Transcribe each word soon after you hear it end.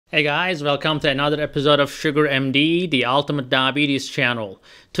Hey guys, welcome to another episode of SugarMD, the ultimate diabetes channel.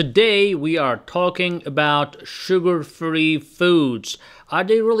 Today we are talking about sugar-free foods. Are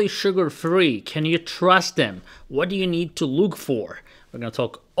they really sugar-free? Can you trust them? What do you need to look for? We're going to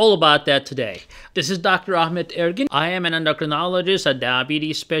talk all about that today. This is Dr. Ahmet Ergin. I am an endocrinologist, a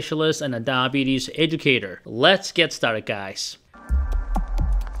diabetes specialist, and a diabetes educator. Let's get started, guys.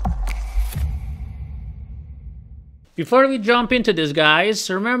 Before we jump into this, guys,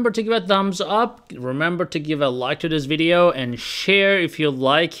 remember to give a thumbs up, remember to give a like to this video, and share if you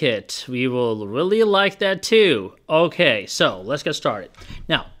like it. We will really like that too. Okay, so let's get started.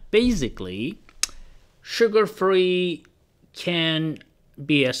 Now, basically, sugar-free can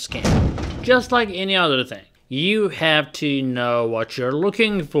be a scam, just like any other thing. You have to know what you're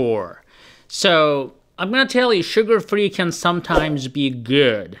looking for. So, I'm going to tell you, sugar-free can sometimes be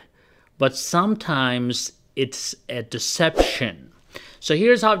good, but sometimes it's a deception. So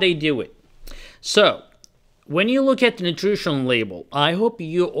here's how they do it. So when you look at the nutrition label, I hope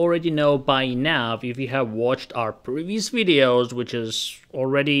you already know by now, if you have watched our previous videos, which is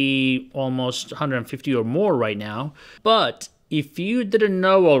already almost 150 or more right now. But if you didn't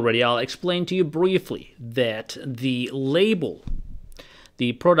know already, I'll explain to you briefly that the label,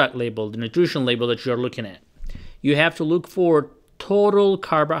 the product label, the nutrition label that you're looking at, you have to look for total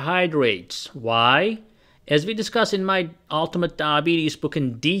carbohydrates. Why? As we discuss in my Ultimate Diabetes book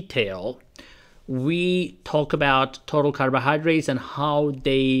in detail, we talk about total carbohydrates and how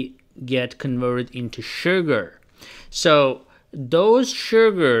they get converted into sugar. So those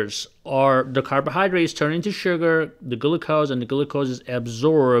sugars are, the carbohydrates turn into sugar, the glucose, and the glucose is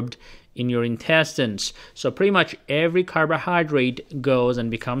absorbed in your intestines. So pretty much every carbohydrate goes and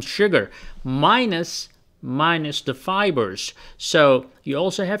becomes sugar, minus the fibers. So you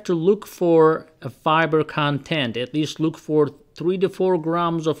also have to look for a fiber content. At least look for 3 to 4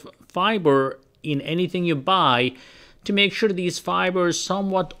 grams of fiber in anything you buy to make sure these fibers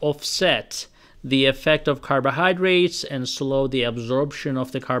somewhat offset the effect of carbohydrates and slow the absorption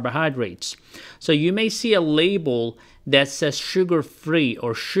of the carbohydrates. So you may see a label that says sugar-free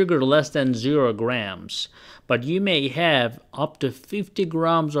or sugar less than 0 grams, but you may have up to 50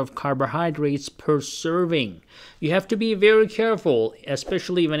 grams of carbohydrates per serving. You have to be very careful,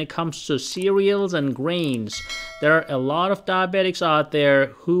 especially when it comes to cereals and grains. There are a lot of diabetics out there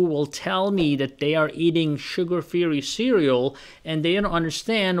who will tell me that they are eating sugar-free cereal and they don't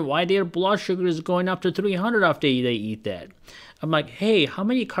understand why their blood sugar is going up to 300 after they eat that. I'm like, hey, how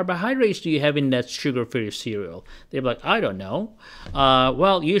many carbohydrates do you have in that sugar-free cereal? They're like, I don't know.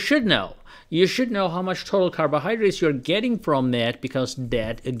 Well, you should know. You should know how much total carbohydrates you're getting from that, because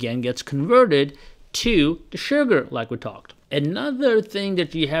that, again, gets converted to the sugar, like we talked. Another thing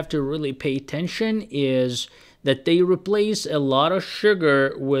that you have to really pay attention is that they replace a lot of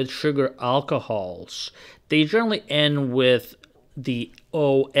sugar with sugar alcohols. They generally end with the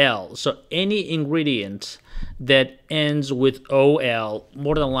OL. So any ingredient that ends with OL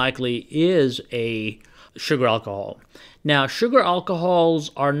more than likely is a sugar alcohol. Now, sugar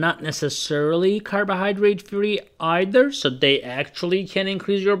alcohols are not necessarily carbohydrate free either, so they actually can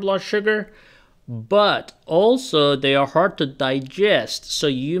increase your blood sugar, but also they are hard to digest, so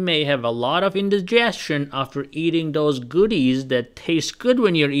you may have a lot of indigestion after eating those goodies that taste good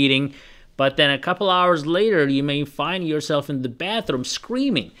when you're eating, but then a couple hours later you may find yourself in the bathroom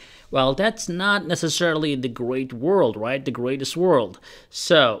screaming. Well, that's not necessarily the great world, right? The greatest world.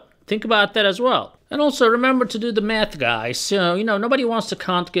 So think about that as well. And also remember to do the math, guys. So, nobody wants to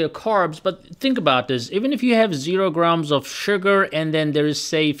count carbs, but think about this. Even if you have 0 grams of sugar and then there is,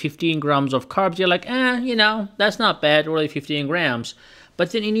 say, 15 grams of carbs, you're like, that's not bad, really 15 grams.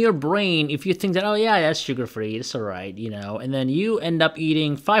 But then in your brain, if you think that, oh yeah, that's sugar-free, it's all right, and then you end up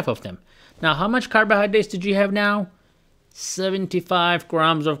eating 5 of them. Now, how much carbohydrates did you have now? 75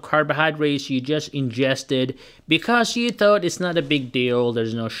 grams of carbohydrates you just ingested because you thought it's not a big deal,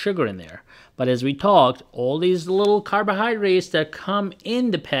 there's no sugar in there. But as we talked, all these little carbohydrates that come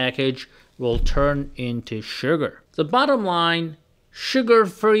in the package will turn into sugar. The bottom line,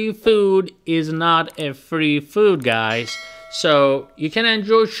 sugar-free food is not a free food, guys. So you can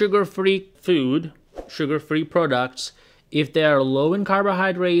enjoy sugar-free food, sugar-free products, if they are low in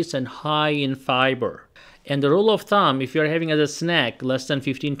carbohydrates and high in fiber. And the rule of thumb, if you're having as a snack less than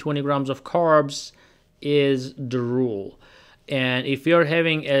 15-20 grams of carbs is the rule. And if you're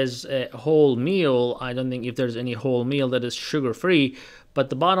having as a whole meal, I don't think if there's any whole meal that is sugar-free, but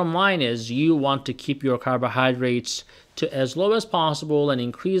the bottom line is you want to keep your carbohydrates to as low as possible and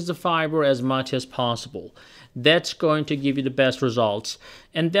increase the fiber as much as possible. That's going to give you the best results.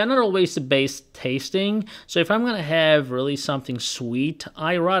 And they're not always the best tasting. So if I'm gonna have really something sweet,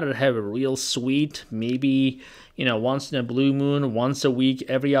 I rather have a real sweet, maybe, you know, once in a blue moon, once a week,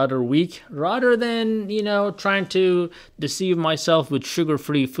 every other week, rather than, you know, trying to deceive myself with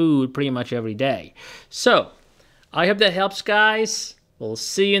sugar-free food pretty much every day. So I hope that helps, guys. We'll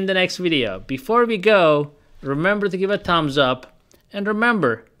see you in the next video. Before we go, remember to give a thumbs up, and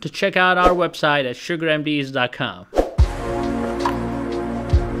remember to check out our website at SugarMDs.com.